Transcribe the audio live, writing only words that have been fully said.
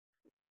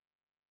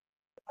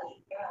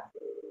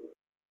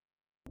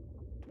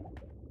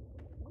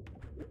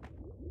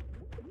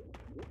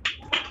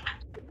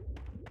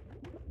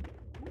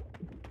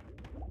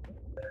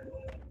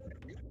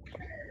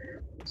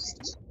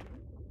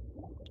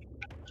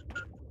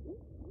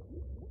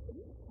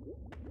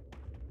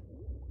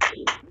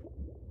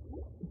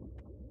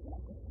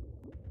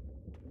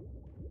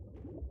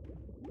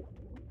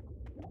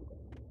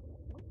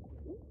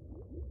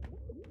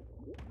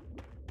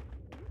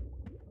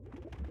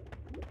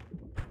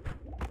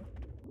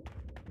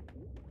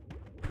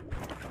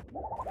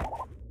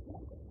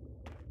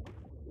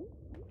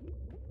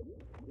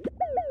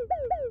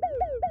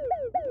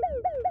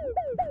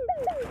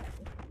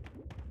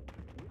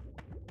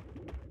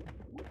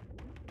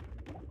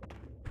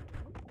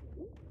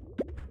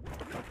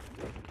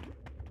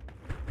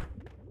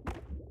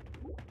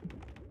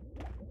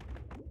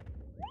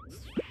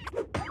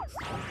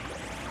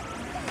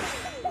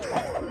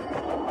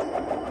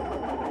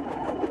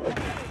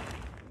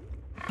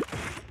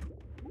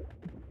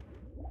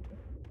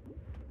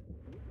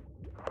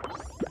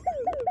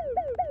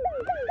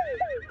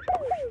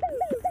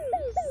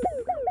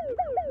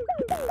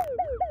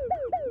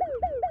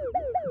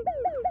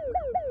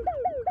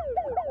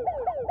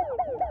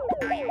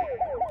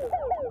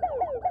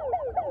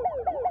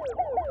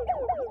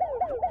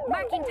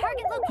Marking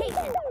target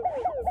location.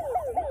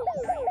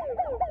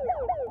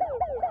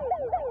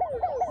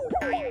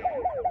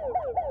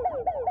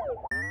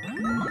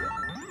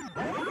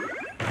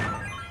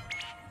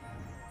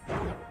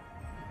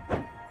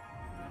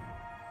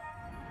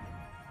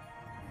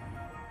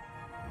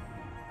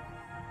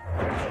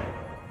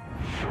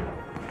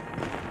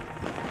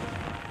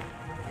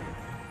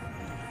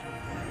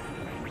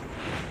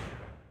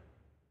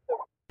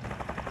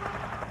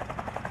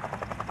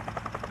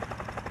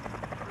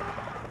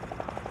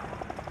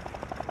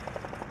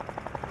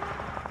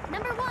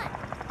 Number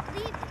 1,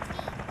 leave the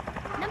team.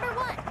 Number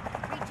 1,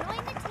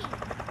 rejoin the team.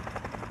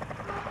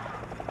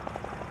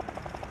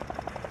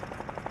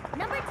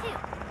 Number 2,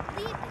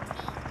 leave the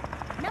team.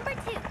 Number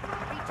 2,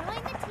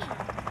 rejoin the team.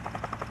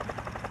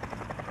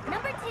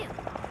 Number 2,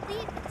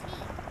 leave the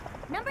team.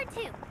 Number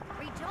 2,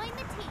 rejoin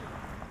the team.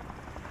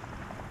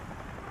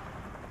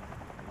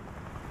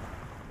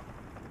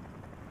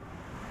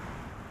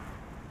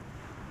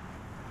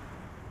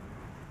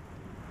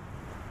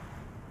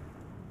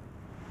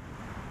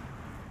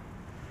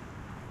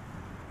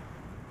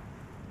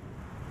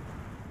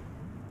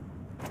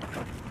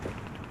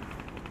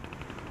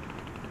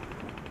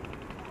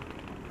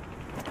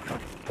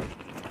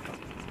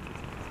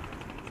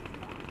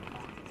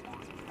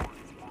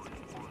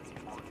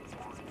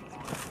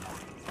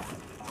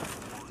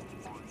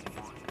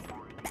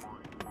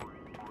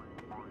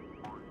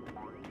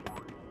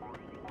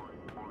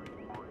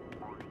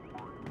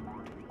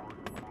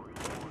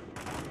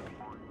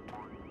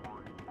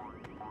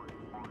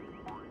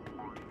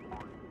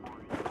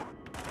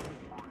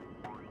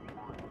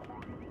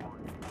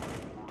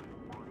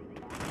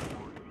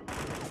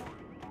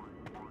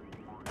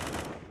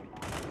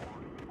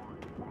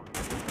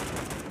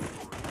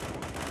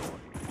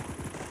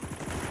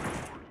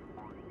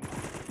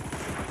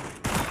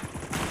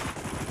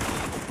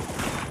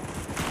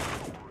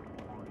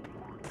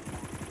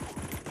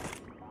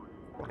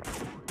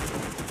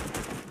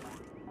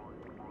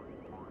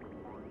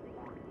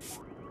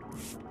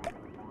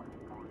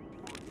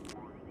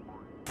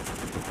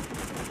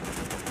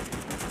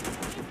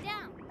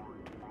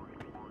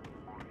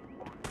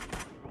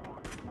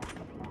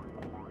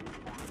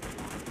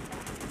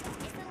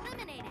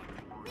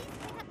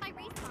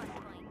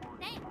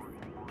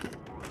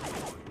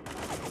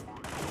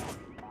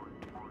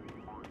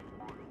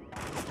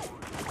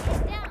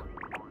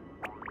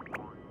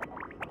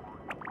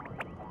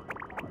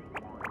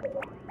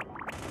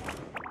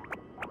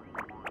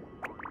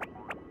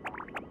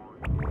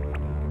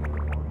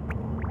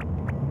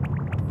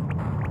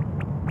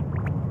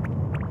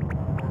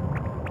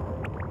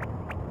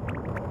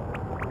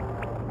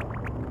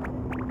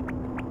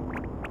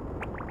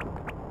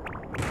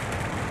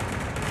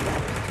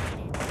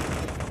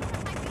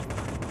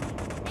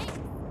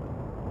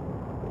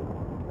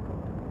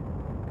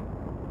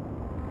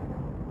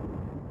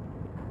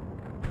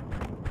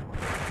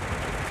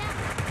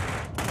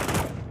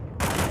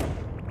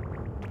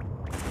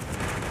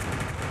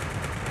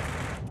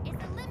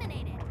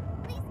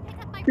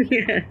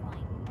 Yeah.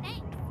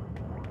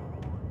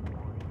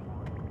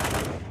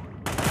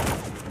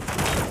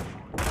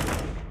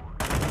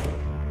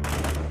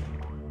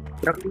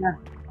 Drop na.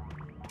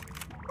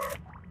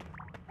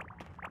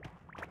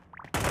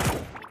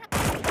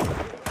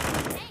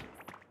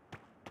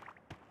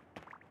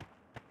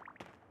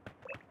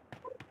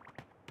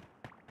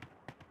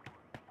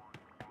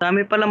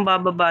 Dami palang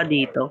bababa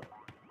dito.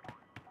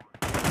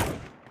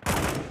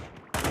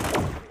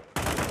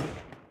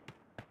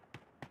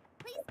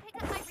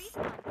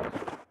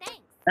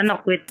 Ano,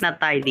 quit na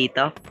tayo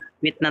dito?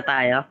 Quit na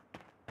tayo?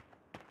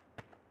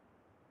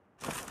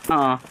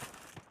 Oo.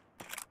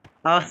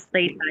 Oh,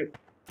 stay tight.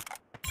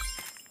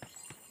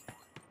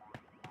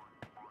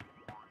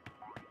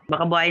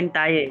 Baka buhayin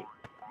tayo eh.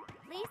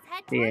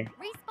 Sige.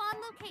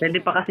 Pwede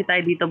pa kasi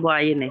tayo dito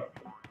buhayin eh.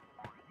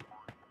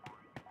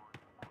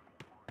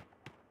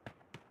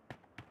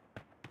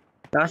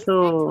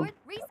 Kaso,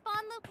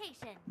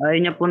 ayaw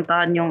niya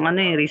puntahan yung ano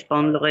eh,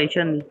 respawn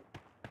location eh.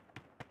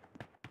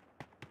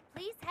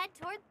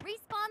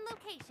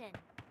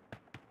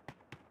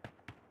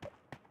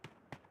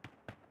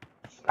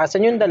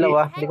 Asan yung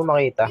dalawa? Hindi ko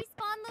makita.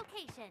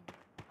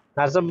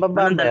 Nasa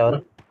baba ba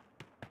yun?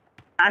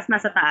 Taas,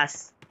 nasa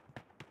taas.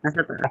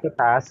 Nasa taas. Nasa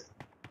taas?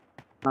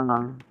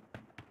 Oo.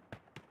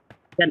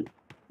 Yan.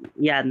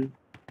 Yan.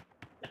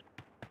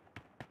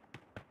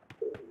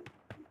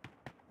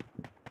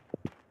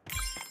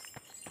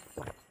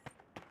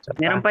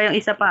 Meron pa yung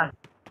isa pa.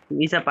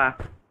 Yung isa pa.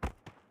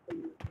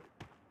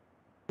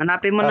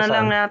 Hanapin mo na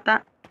lang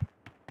yata.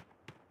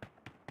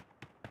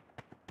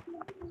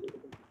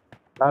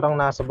 Parang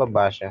nasa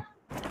baba siya.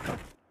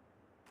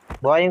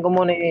 Buhayin ko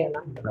muna yung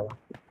dalawa.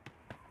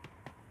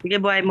 Sige,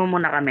 buhayin mo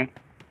muna kami.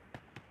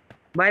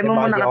 Buhayin mo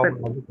muna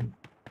kami.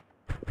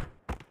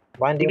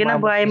 Sige na,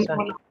 buhayin mo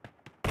muna.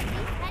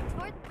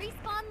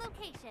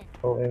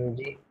 OMG.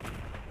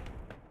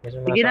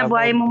 Sige na,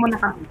 buhayin mo muna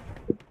kami.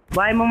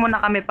 Buhayin mo muna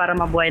kami para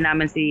mabuhay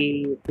namin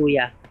si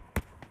Kuya.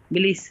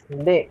 Bilis.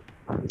 Hindi.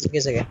 Sige,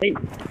 sige. Ay,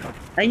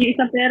 ayun yung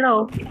isang pera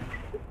oh.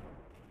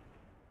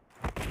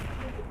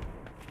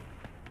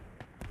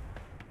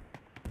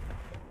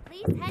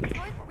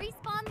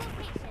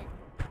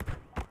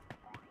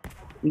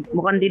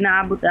 Mukhang di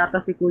naabot ata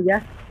si Kuya.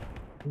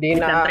 Hindi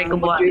Isang na try ko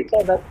ano buha. dito.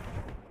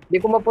 Hindi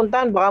ko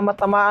mapuntahan. Baka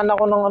matamaan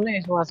ako ng ano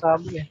eh.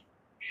 Sumasabi eh.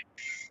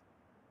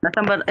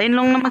 Nasaan ba? Ayun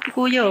lang naman si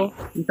Kuya oh.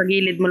 Yung sa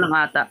gilid mo lang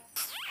ata.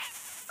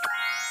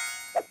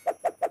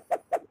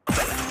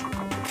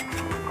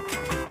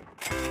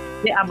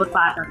 Hindi, abot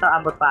pa ata to.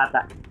 Abot pa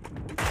ata.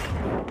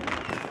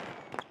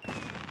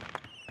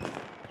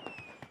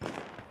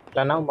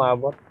 Wala na,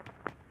 umabot.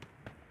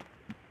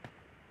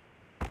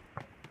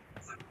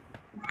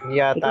 Hindi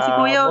Ito yata si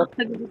Kuya oh. abot.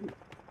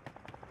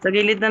 Sa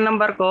gilid na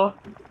ng barko.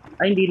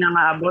 Ay, hindi na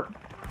nga abot.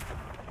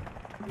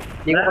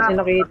 Hindi ko kasi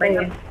nakita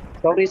eh.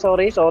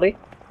 Sorry.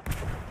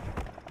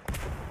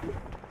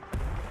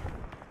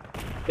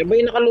 Diba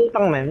yung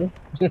nakalutang man?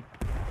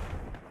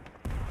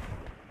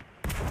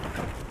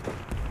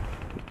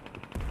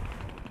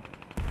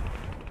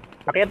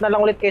 Akyat na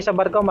lang ulit kayo sa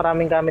barko.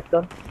 Maraming gamit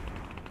doon.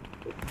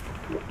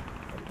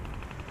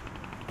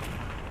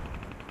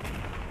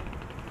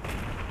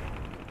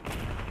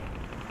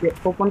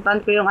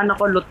 Pupuntahan ko yung ano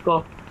ko, loot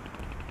ko.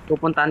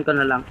 Pupuntahan ko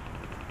na lang.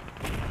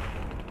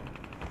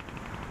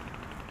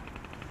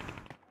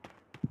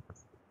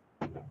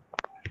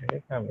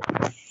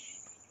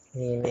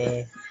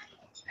 Mini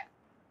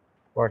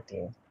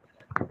 14.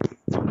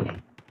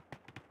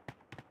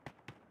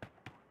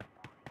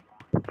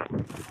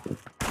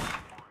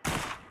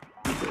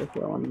 Ito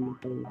ako naman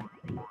kayo.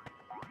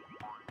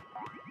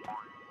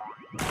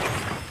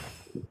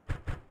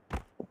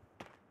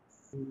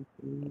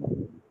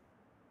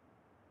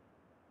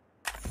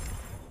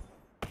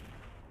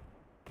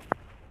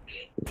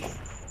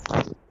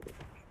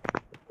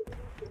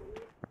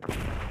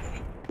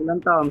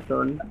 Ilang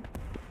Thompson?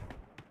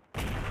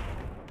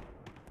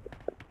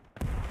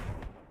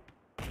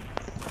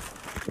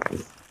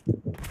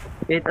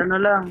 Kahit ano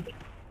lang.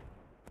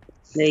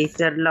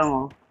 Laser lang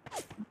oh.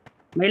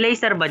 May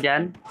laser ba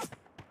dyan?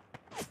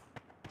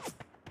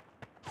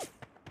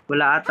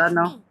 Wala ata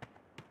no?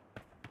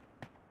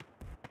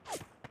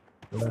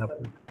 Wala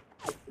po.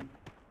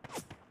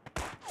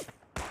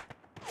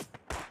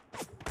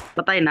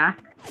 Patay na?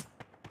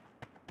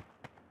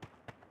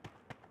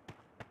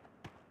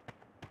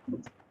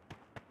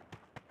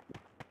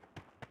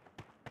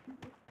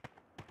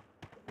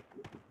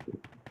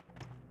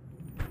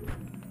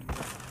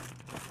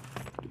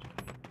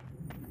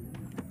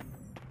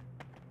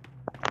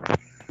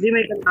 Hindi,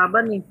 may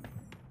kalaban eh.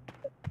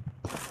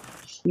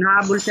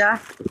 Nahabol siya.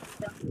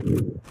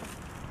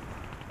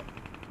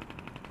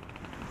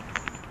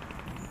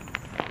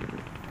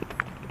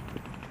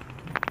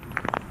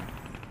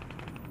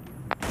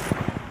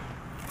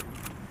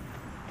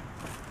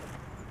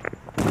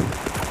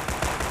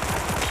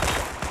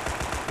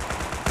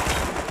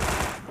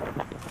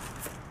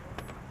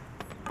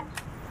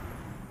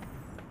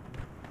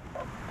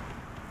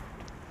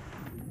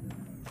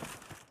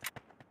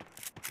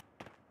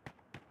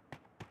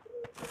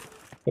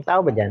 May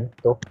tao ba dyan?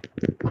 Ito.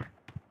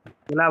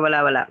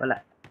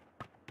 Wala.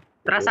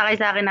 Tara, sakay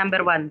sa akin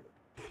number 1.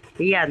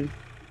 Iyan.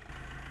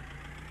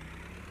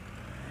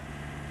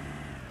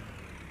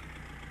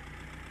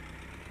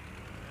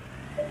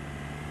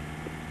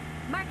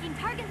 Marking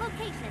target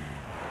location.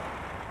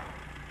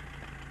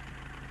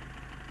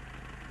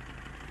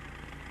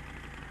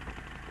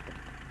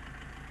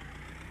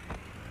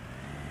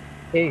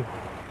 Hey.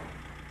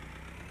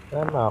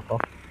 Tama ako.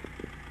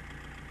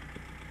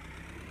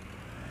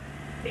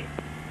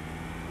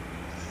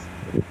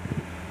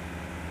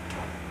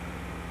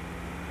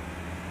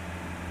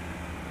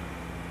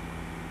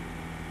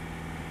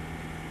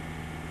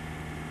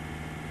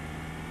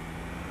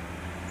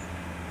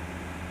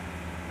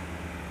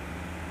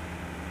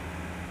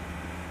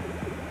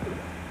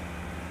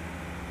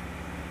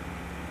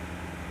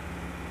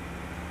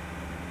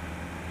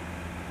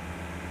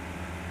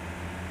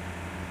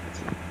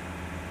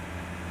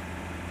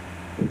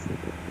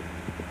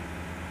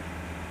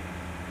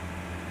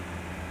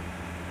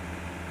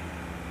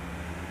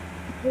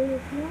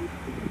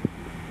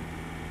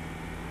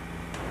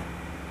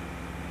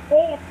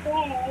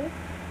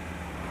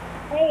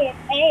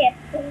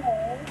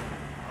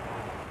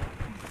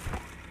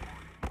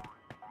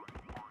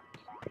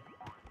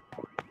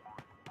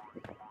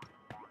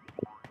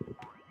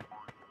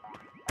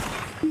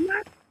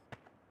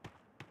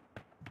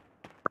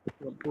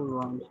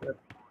 Wrong shot.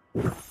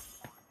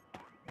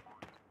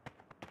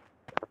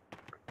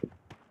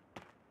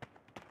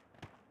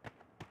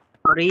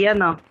 Sorry yan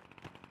oh.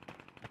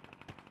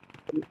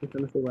 Ito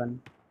na si Juan.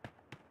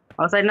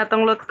 Oh, side na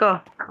tong loot ko.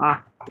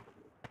 Ah.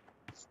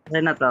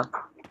 Side na to.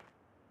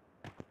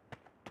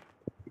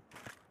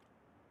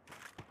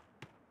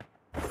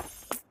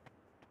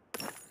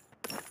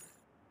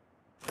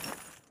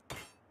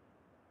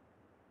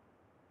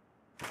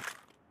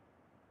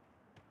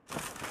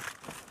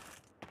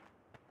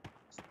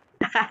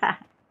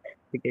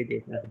 Sige,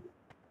 Jason.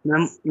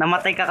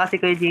 Namatay ka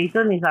kasi kay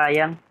Jason eh,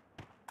 sayang.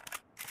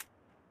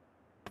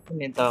 Ano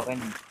yung token?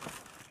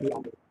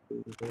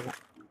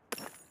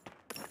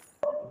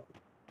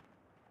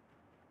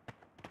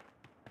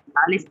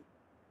 Alis.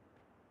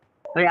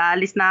 Hoy,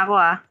 alis na ako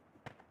ah.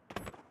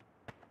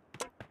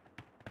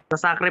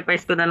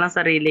 Sasacrifice ko na lang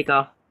sarili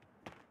ko.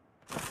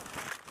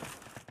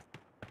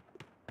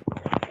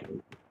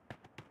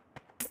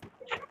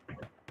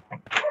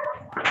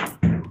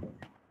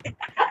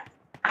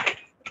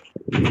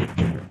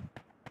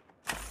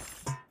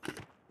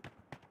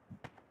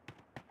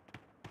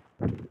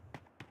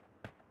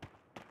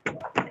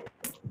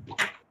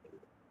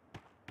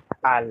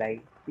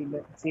 Alay.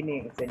 Sino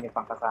yung isa niyo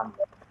pang kasama?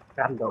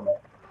 Random.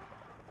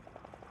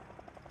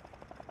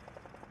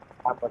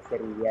 Tapos si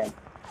Rian.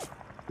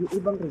 Yung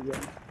ibang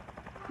Rian.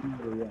 Yung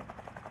Rian.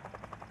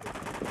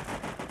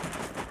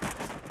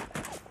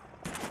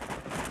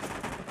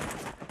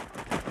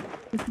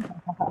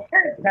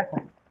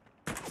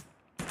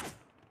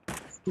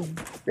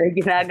 May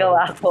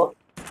ginagawa ko.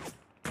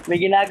 May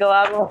ginagawa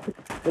ko.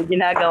 May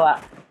ginagawa.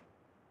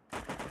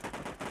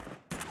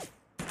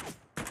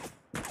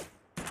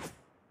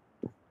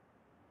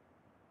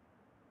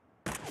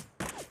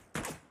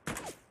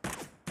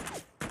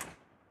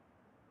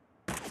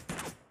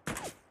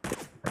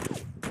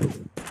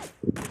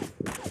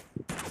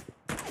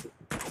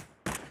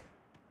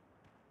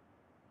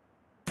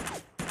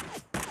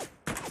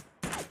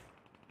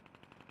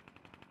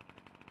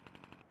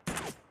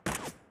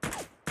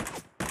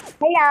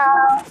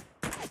 Hello.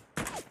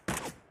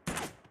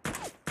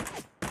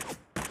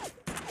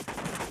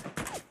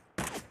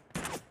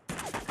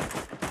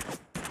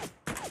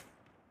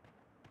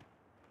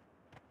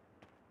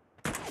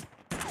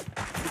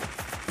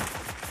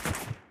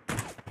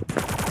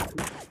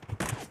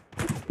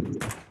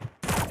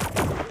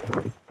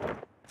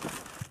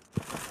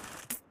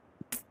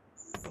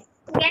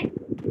 Okay.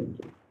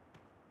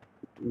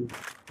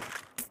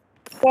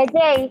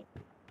 JJ.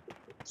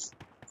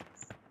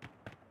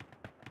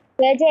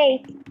 JJ.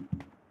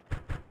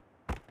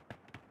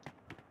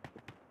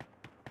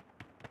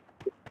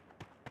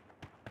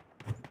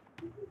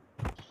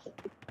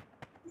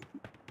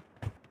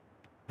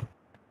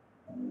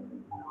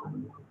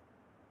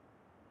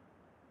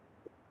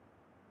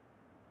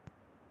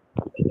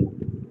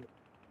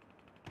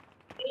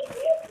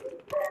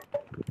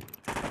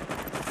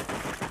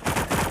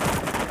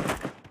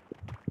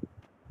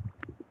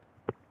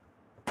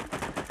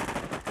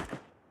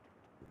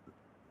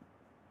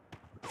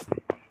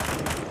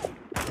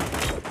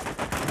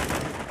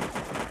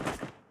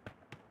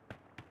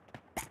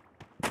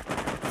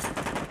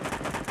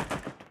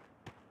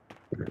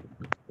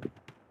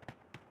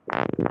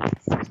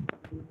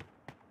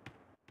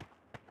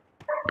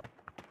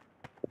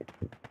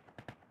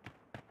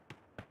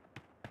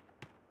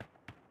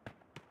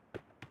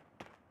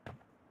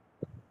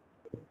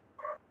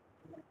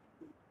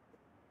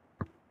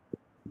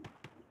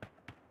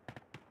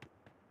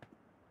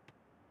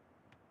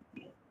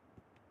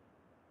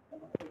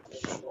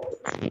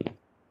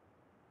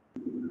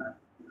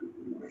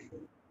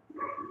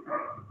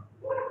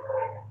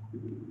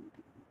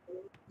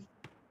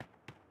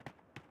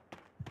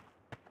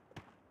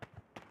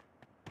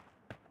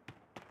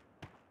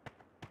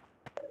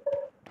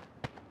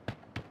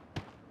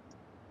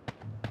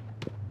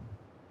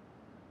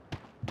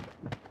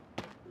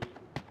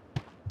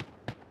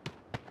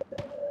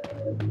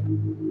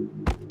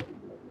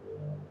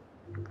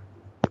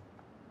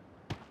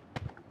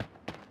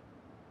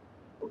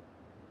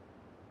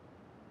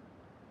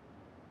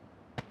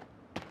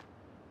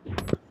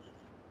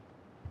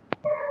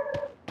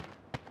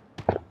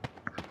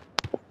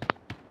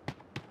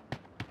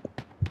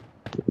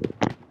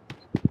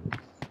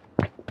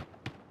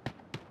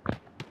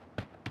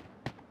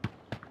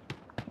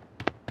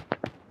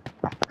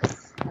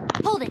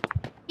 Hold it.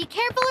 Be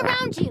careful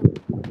around you.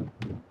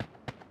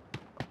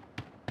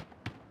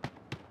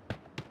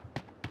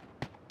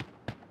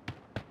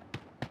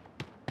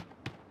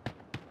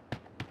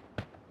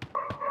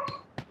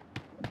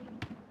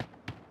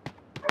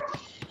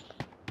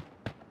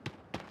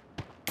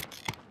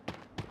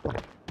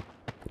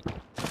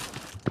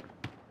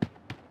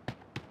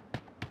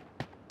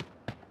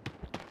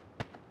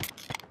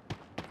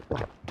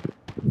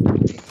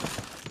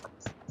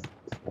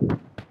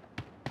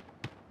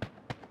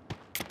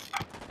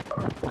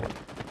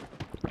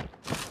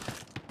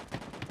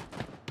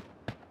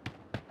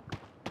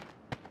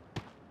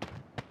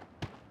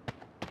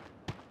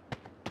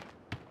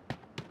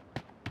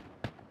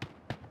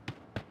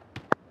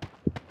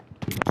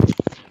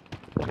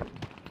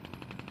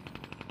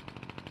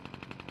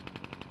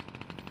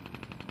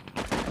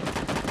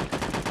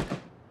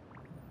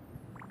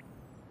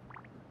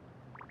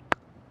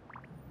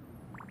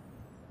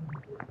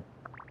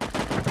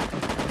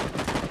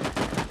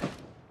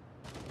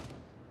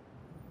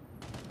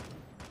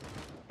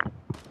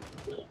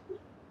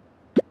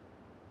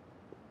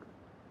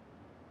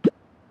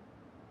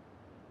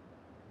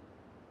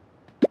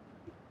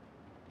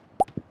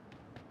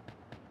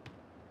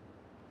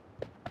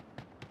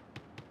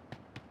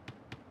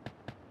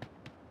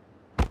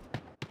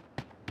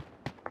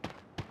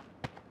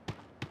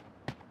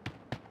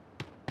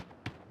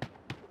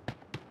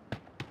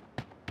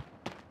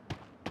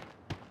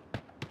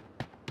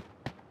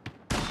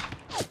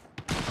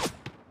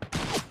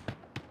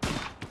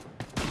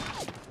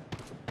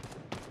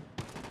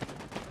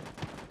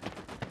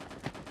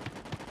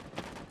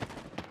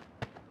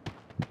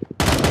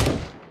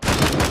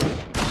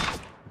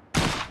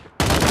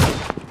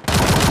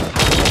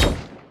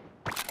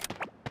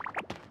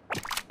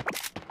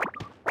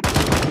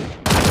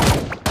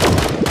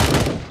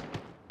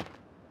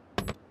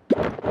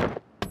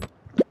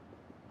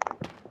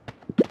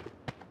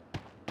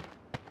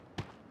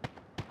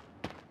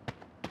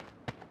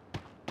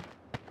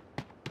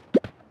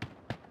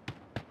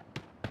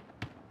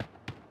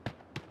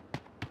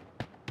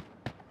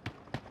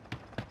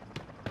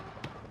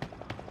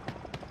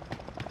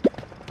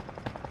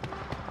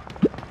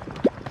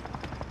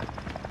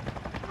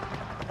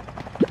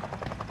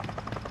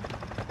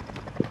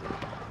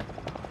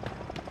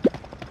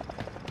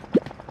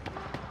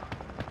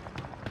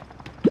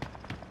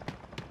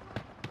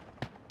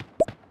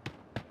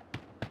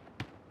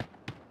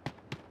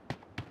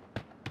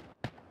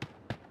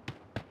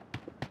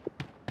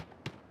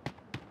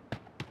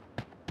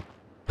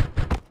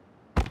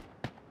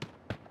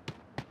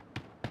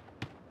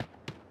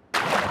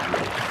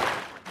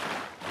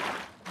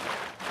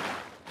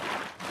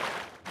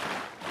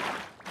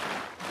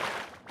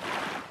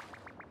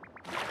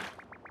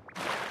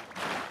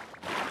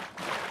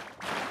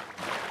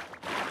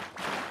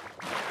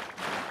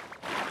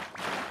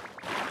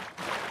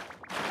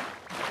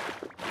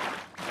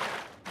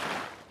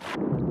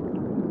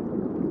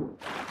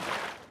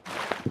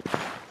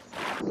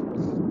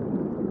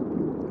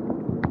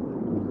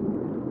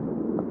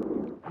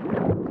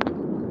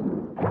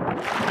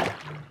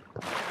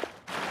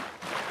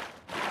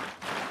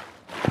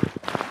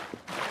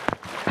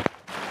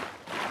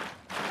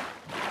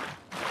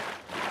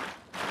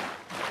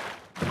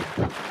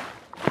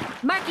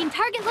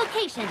 Marking target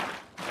location.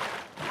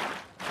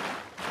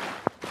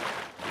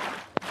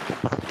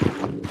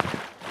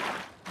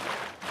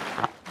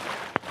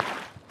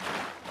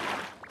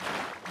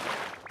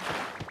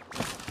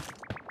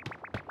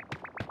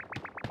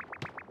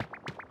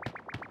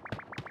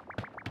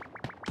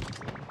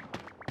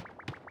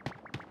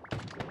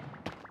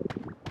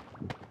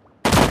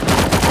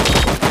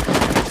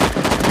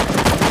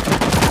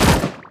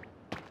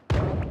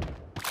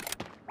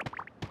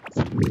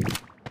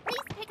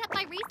 Please pick up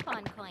my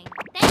respawn coin.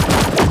 Thanks.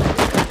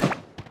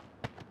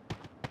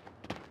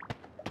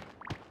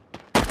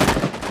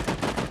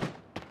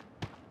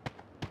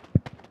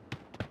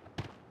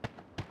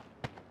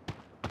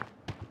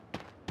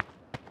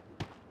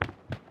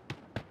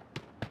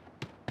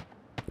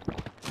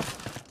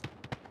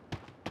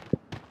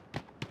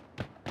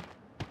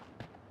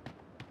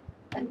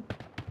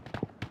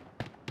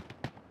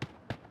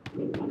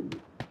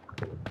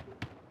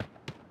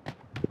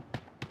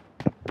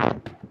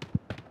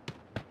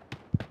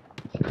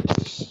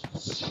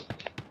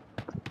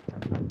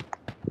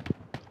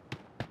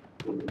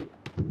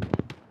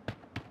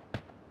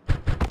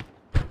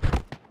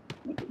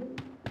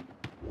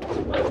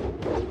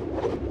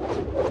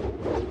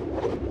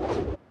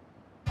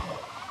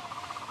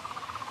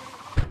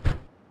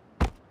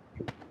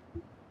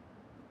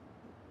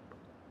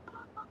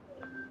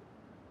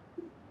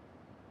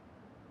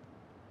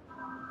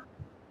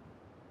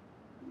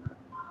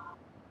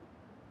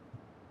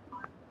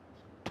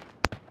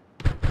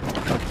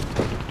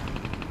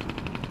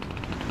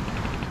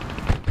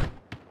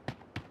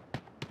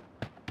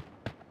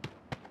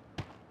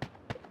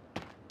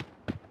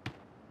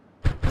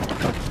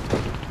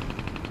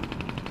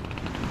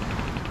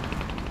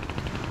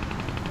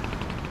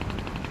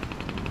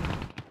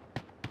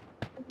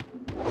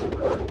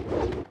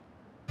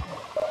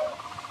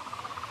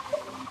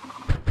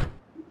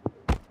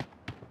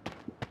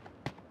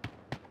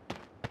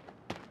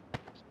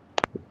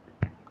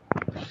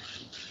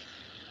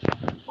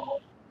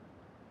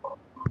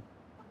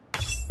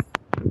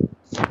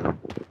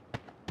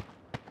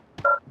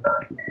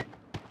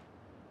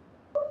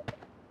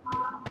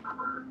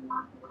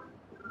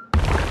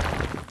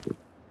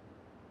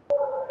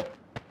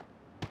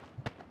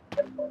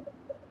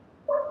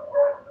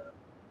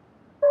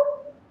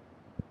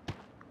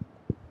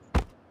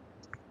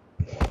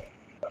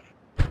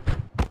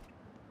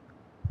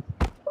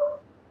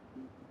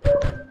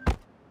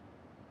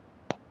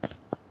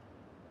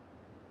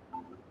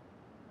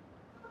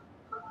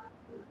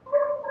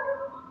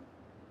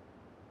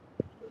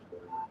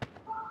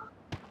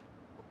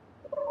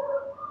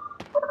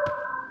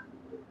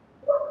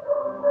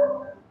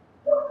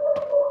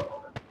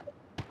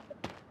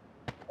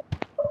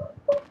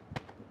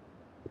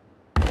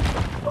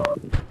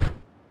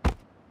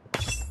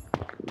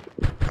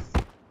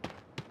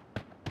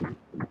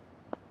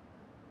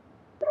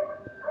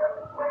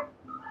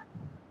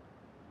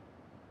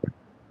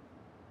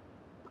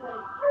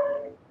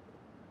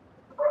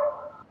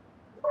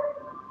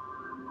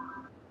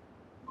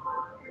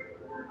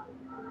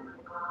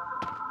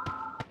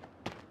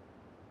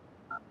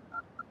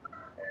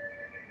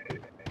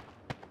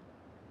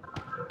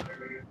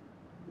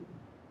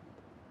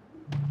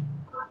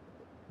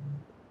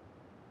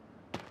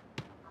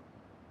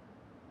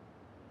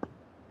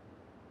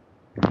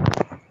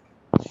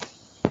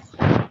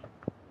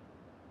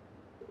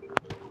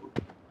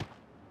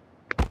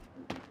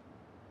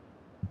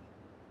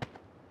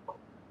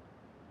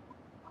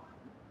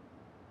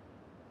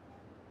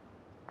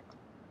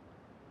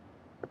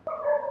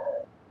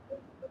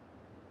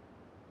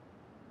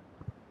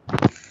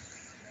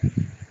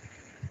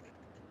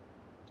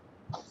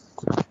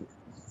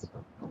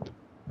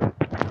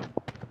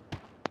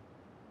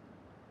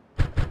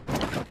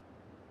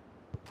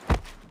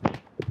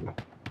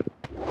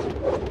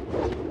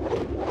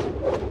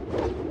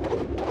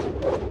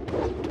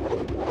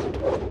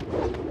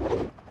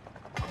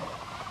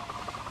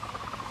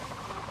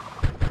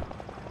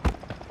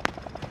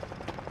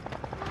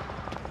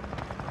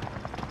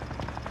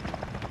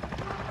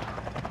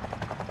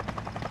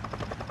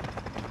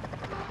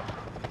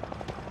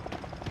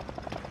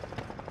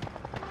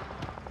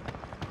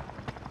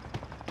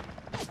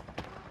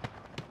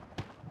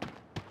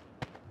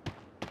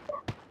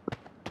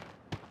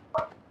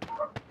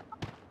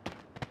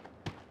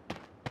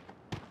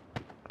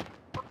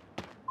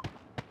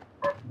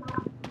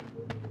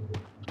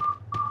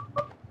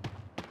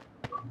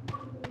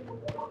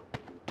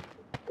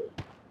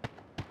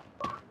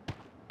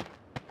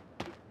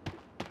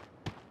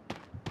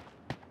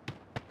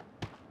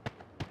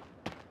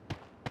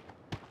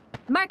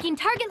 Marking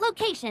target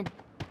location.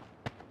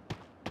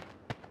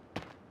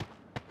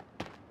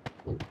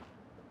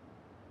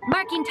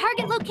 Marking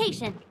target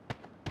location.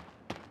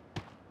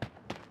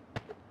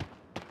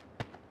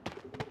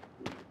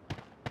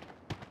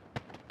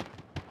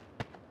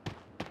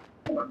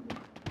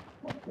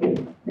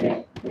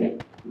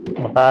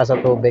 Mataas sa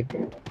tubig.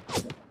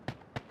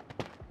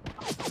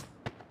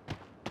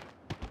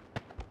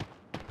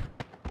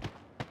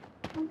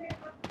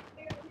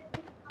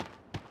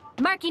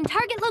 Marking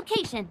target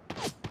location.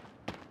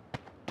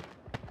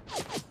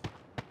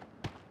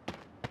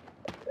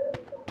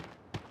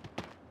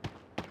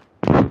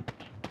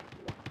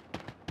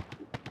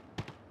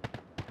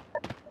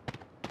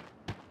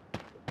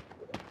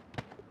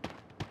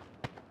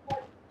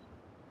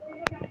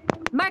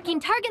 Marking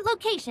target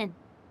location.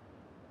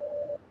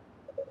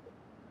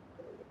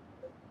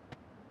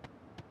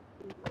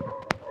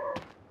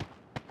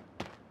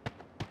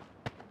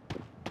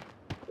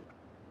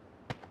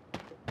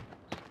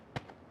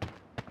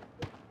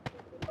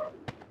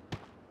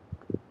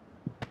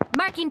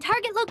 Marking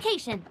target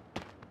location.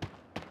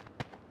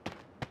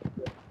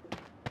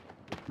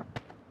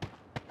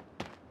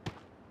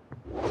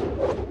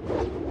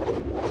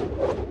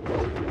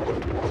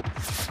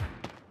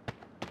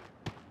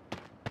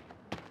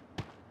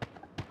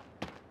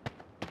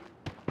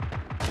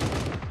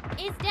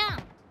 Is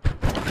down.